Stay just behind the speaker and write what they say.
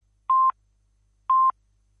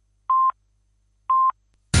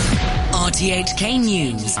RTHK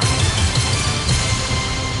News.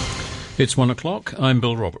 It's 1 o'clock. I'm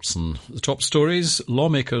Bill Robertson. The top stories: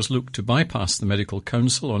 lawmakers look to bypass the Medical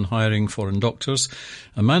Council on hiring foreign doctors.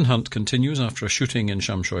 A manhunt continues after a shooting in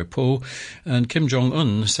Shamshui-Po. And Kim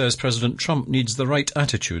Jong-un says President Trump needs the right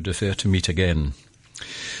attitude if they're to meet again.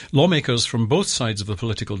 Lawmakers from both sides of the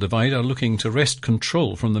political divide are looking to wrest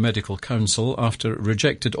control from the Medical Council after it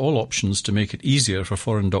rejected all options to make it easier for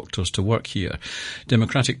foreign doctors to work here.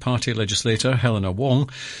 Democratic Party legislator Helena Wong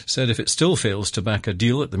said if it still fails to back a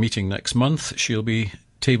deal at the meeting next month, she'll be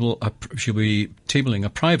tabling a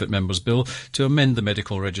private member's bill to amend the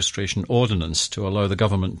medical registration ordinance to allow the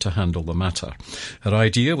government to handle the matter. Her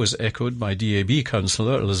idea was echoed by DAB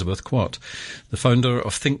councillor Elizabeth Quat. The founder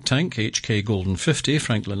of think tank HK Golden 50,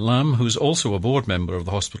 Franklin Lam, who's also a board member of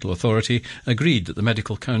the Hospital Authority, agreed that the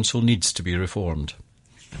Medical Council needs to be reformed.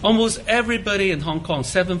 Almost everybody in Hong Kong,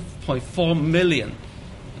 7.4 million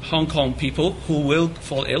Hong Kong people who will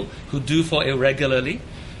fall ill, who do fall ill regularly,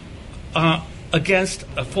 are against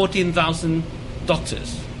 14,000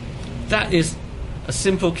 doctors. That is a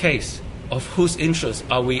simple case of whose interests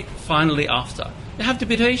are we finally after. You have to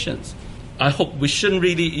be patient. I hope we shouldn't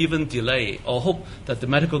really even delay or hope that the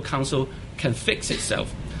Medical Council can fix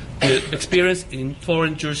itself. The experience in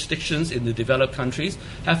foreign jurisdictions in the developed countries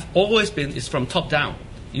have always been is from top down.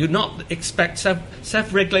 You not expect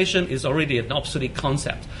self-regulation is already an obsolete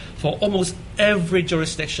concept for almost every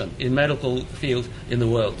jurisdiction in medical field in the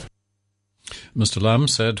world. Mr. Lam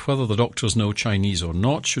said whether the doctors know Chinese or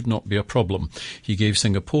not should not be a problem. He gave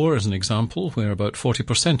Singapore as an example, where about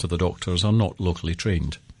 40% of the doctors are not locally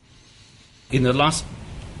trained. In the last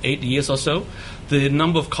 8 years or so, the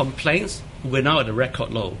number of complaints were now at a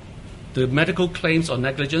record low. The medical claims on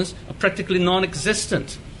negligence are practically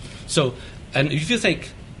non-existent. So, and if you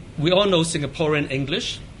think, we all know Singaporean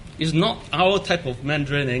English is not our type of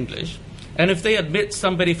Mandarin English, and if they admit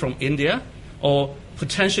somebody from India or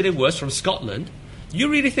potentially worse from Scotland, you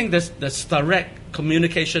really think there's direct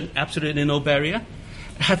communication, absolutely no barrier,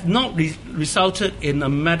 have not resulted in a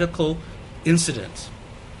medical incident.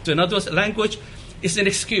 So in other words, language is an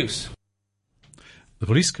excuse. The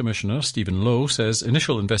Police Commissioner, Stephen Lowe, says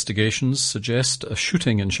initial investigations suggest a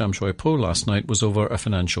shooting in Shamshui-Po last night was over a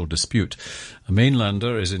financial dispute. A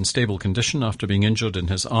mainlander is in stable condition after being injured in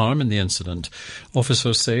his arm in the incident.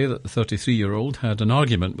 Officers say that the 33-year-old had an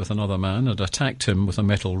argument with another man and attacked him with a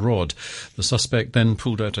metal rod. The suspect then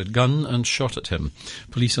pulled out a gun and shot at him.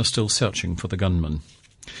 Police are still searching for the gunman.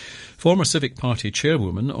 Former Civic Party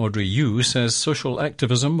chairwoman Audrey Yu says social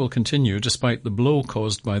activism will continue despite the blow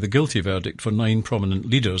caused by the guilty verdict for 9 prominent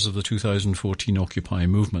leaders of the 2014 Occupy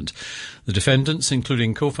movement. The defendants,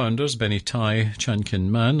 including co-founders Benny Tai, Chan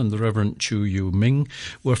Kin Man and the Reverend Chu Yu Ming,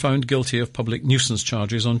 were found guilty of public nuisance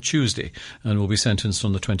charges on Tuesday and will be sentenced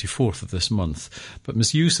on the 24th of this month. But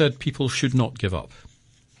Ms. Yu said people should not give up.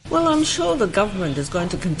 Well, I'm sure the government is going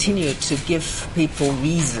to continue to give people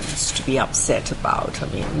reasons to be upset about. I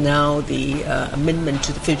mean, now the amendment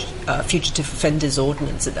to the Fugitive Offenders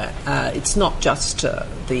Ordinance, it's not just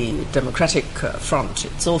the Democratic Front,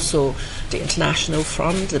 it's also the international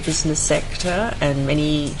front, the business sector, and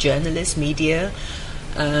many journalists, media,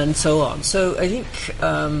 and so on. So I think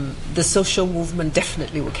the social movement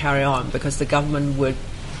definitely will carry on because the government would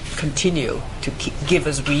continue to give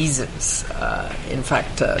us reasons,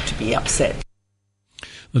 to be upset.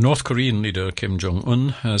 The North Korean leader Kim Jong-un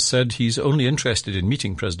has said he's only interested in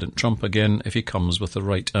meeting President Trump again if he comes with the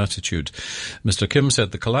right attitude. Mr. Kim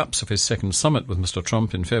said the collapse of his second summit with Mr.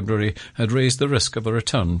 Trump in February had raised the risk of a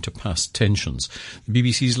return to past tensions. The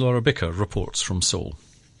BBC's Laura Bicker reports from Seoul.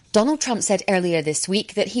 Donald Trump said earlier this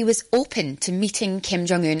week that he was open to meeting Kim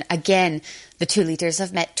Jong-un again. The two leaders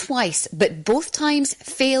have met twice, but both times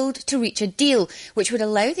failed to reach a deal which would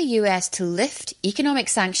allow the US to lift economic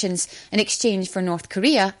sanctions in exchange for North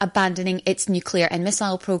Korea abandoning its nuclear and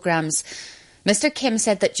missile programs. Mr. Kim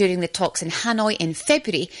said that during the talks in Hanoi in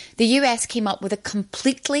February, the US came up with a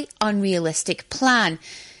completely unrealistic plan.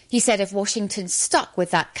 He said if Washington stuck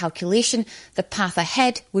with that calculation, the path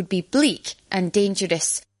ahead would be bleak and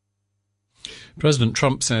dangerous. President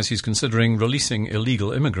Trump says he's considering releasing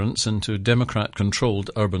illegal immigrants into Democrat-controlled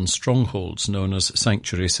urban strongholds known as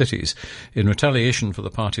sanctuary cities in retaliation for the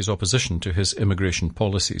party's opposition to his immigration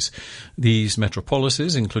policies. These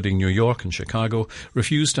metropolises, including New York and Chicago,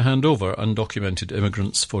 refuse to hand over undocumented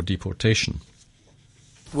immigrants for deportation.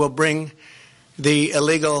 We'll bring the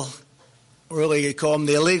illegal, really you call them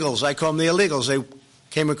the illegals. I call them the illegals. They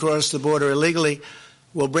came across the border illegally.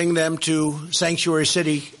 We'll bring them to sanctuary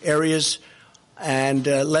city areas and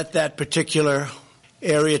let that particular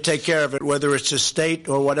area take care of it, whether it's a state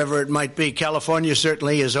or whatever it might be. California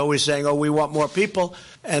certainly is always saying, oh, we want more people,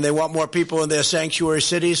 and they want more people in their sanctuary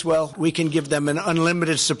cities. Well, we can give them an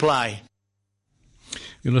unlimited supply.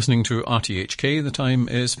 You're listening to RTHK. The time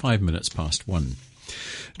is 1:05.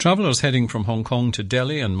 Travellers heading from Hong Kong to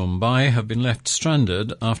Delhi and Mumbai have been left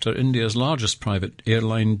stranded after India's largest private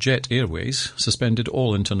airline, Jet Airways, suspended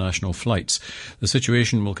all international flights. The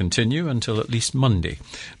situation will continue until at least Monday.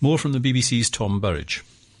 More from the BBC's Tom Burridge.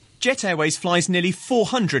 Jet Airways flies nearly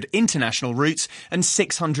 400 international routes and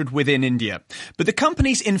 600 within India. But the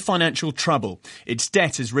company's in financial trouble. Its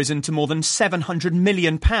debt has risen to more than £700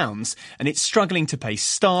 million and it's struggling to pay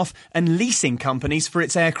staff and leasing companies for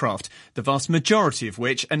its aircraft, the vast majority of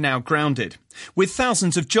which are now grounded. With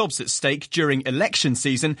thousands of jobs at stake during election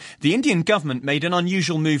season, the Indian government made an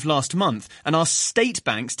unusual move last month and asked state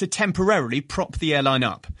banks to temporarily prop the airline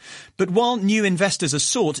up. But while new investors are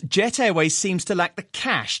sought, Jet Airways seems to lack the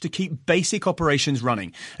cash to keep basic operations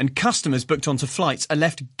running, and customers booked onto flights are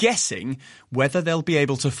left guessing whether they'll be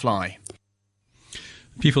able to fly.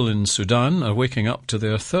 People in Sudan are waking up to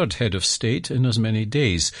their third head of state in as many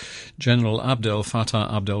days. General Abdel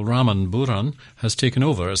Fattah Abdelrahman Burhan has taken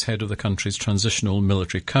over as head of the country's Transitional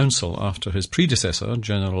Military Council after his predecessor,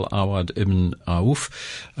 General Awad ibn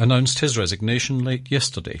Auf, announced his resignation late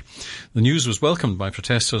yesterday. The news was welcomed by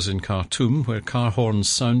protesters in Khartoum, where car horns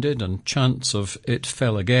sounded and chants of "It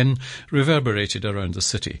fell again" reverberated around the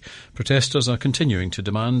city. Protesters are continuing to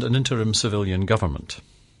demand an interim civilian government.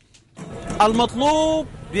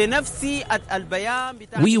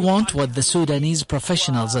 We want what the Sudanese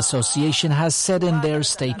Professionals Association has said in their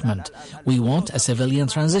statement. We want a civilian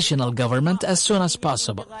transitional government as soon as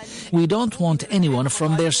possible. We don't want anyone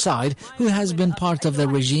from their side who has been part of the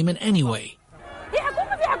regime in any way.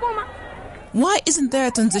 Why isn't there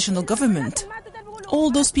a transitional government? All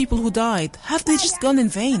those people who died, have they just gone in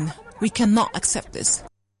vain? We cannot accept this.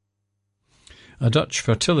 A Dutch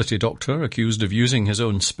fertility doctor accused of using his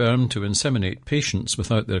own sperm to inseminate patients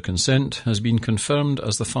without their consent has been confirmed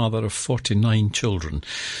as the father of 49 children.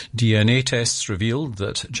 DNA tests revealed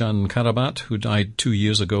that Jan Karabat, who died 2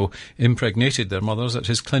 years ago, impregnated their mothers at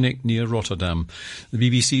his clinic near Rotterdam. The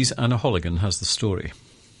BBC's Anna Holligan has the story.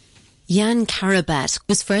 Jan Karabat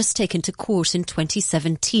was first taken to court in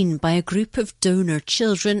 2017 by a group of donor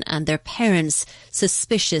children and their parents,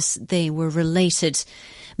 suspicious they were related.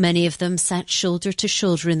 Many of them sat shoulder to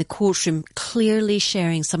shoulder in the courtroom, clearly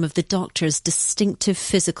sharing some of the doctor's distinctive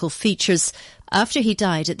physical features. After he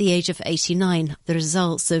died at the age of 89, the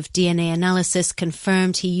results of DNA analysis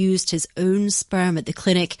confirmed he used his own sperm at the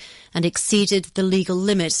clinic and exceeded the legal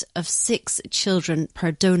limit of 6 children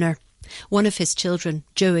per donor. One of his children,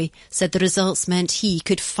 Joey, said the results meant he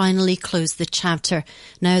could finally close the chapter.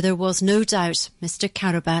 Now there was no doubt Mr.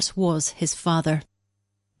 Karabat was his father.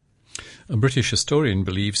 A British historian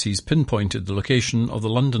believes he's pinpointed the location of the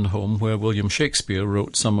London home where William Shakespeare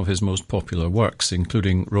wrote some of his most popular works,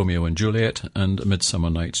 including Romeo and Juliet and A Midsummer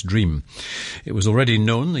Night's Dream. It was already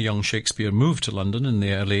known the young Shakespeare moved to London in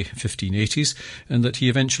the early 1580s and that he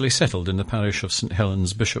eventually settled in the parish of St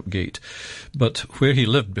Helens Bishopgate. But where he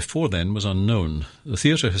lived before then was unknown. The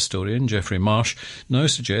theatre historian Geoffrey Marsh now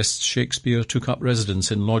suggests Shakespeare took up residence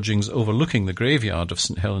in lodgings overlooking the graveyard of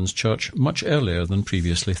St Helens Church much earlier than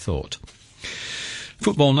previously thought.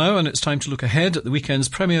 Football now, and it's time to look ahead at the weekend's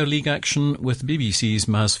Premier League action with BBC's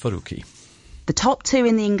Maz Faruqi. The top two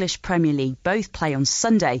in the English Premier League both play on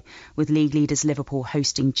Sunday, with league leaders Liverpool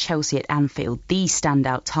hosting Chelsea at Anfield, the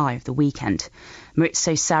standout tie of the weekend.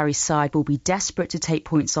 Maurizio Sarri's side will be desperate to take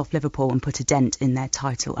points off Liverpool and put a dent in their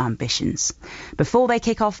title ambitions. Before they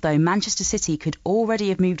kick off, though, Manchester City could already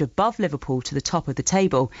have moved above Liverpool to the top of the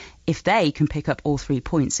table if they can pick up all 3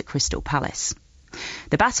 points at Crystal Palace.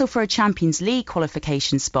 The battle for a Champions League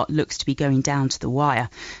qualification spot looks to be going down to the wire,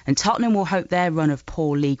 and Tottenham will hope their run of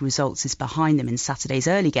poor league results is behind them in Saturday's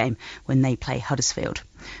early game when they play Huddersfield.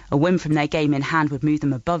 A win from their game in hand would move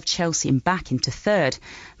them above Chelsea and back into third.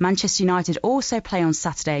 Manchester United also play on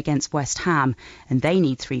Saturday against West Ham, and they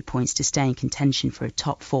need 3 points to stay in contention for a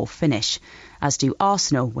top 4 finish, as do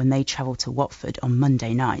Arsenal when they travel to Watford on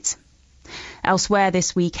Monday night. Elsewhere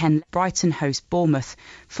this weekend, Brighton host Bournemouth,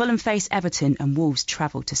 Fulham face Everton and Wolves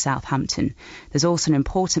travel to Southampton. There's also an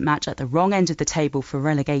important match at the wrong end of the table for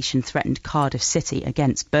relegation-threatened Cardiff City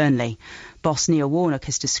against Burnley. Boss Neil Warnock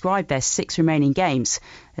has described their 6 remaining games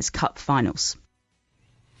as cup finals.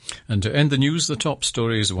 And to end the news, the top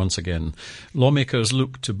stories once again. Lawmakers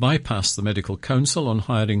look to bypass the Medical Council on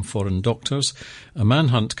hiring foreign doctors. A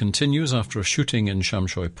manhunt continues after a shooting in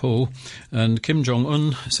Shamshui-Po. And Kim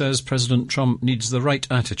Jong-un says President Trump needs the right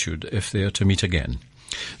attitude if they are to meet again.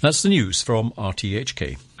 That's the news from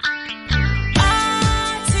RTHK.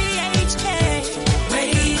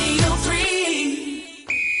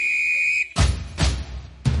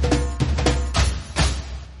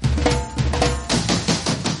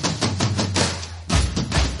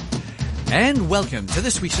 And welcome to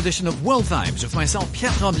this week's edition of World Vibes with myself,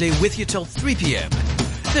 Pierre Tremblay, with you till 3 p.m.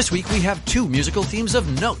 This week we have two musical themes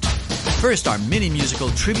of note. First, our mini-musical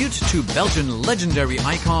tribute to Belgian legendary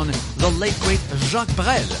icon, the late great Jacques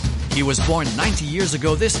Brel. He was born 90 years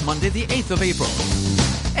ago this Monday, the 8th of April.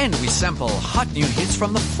 And we sample hot new hits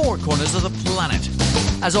from the four corners of the planet.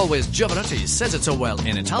 As always, Giovanotti says it so well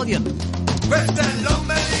in Italian.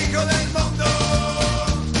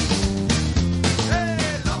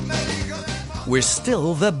 We're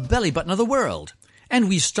still the belly button of the world. And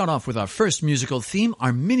we start off with our first musical theme,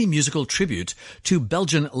 our mini-musical tribute to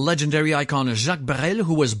Belgian legendary icon Jacques Brel,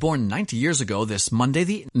 who was born 90 years ago this Monday,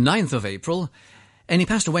 the 9th of April, and he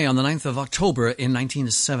passed away on the 9th of October in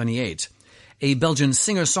 1978. A Belgian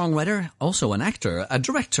singer-songwriter, also an actor, a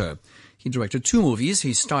director. He directed 2 movies,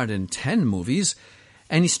 he starred in 10 movies,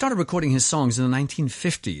 and he started recording his songs in the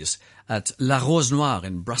 1950s at La Rose Noire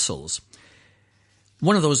in Brussels.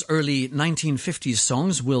 One of those early 1950s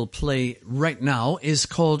songs we'll play right now is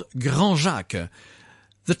called Grand Jacques.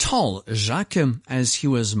 The Tall Jacques, as he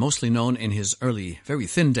was mostly known in his early, very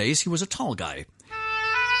thin days, he was a tall guy.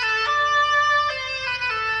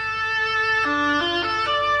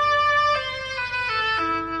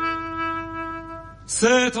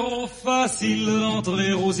 C'est trop facile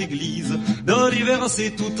d'entrer aux églises, de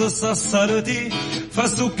déverser toute sa saleté,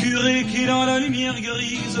 face au curé qui dans la lumière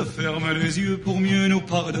grise ferme les yeux pour mieux nous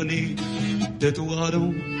pardonner. Tais-toi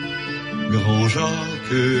donc, grand Jacques,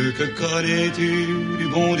 que connais-tu du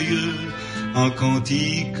bon Dieu? Un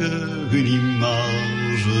cantique, une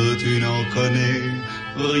image, tu n'en connais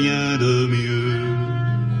rien de mieux.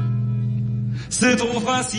 C'est trop facile.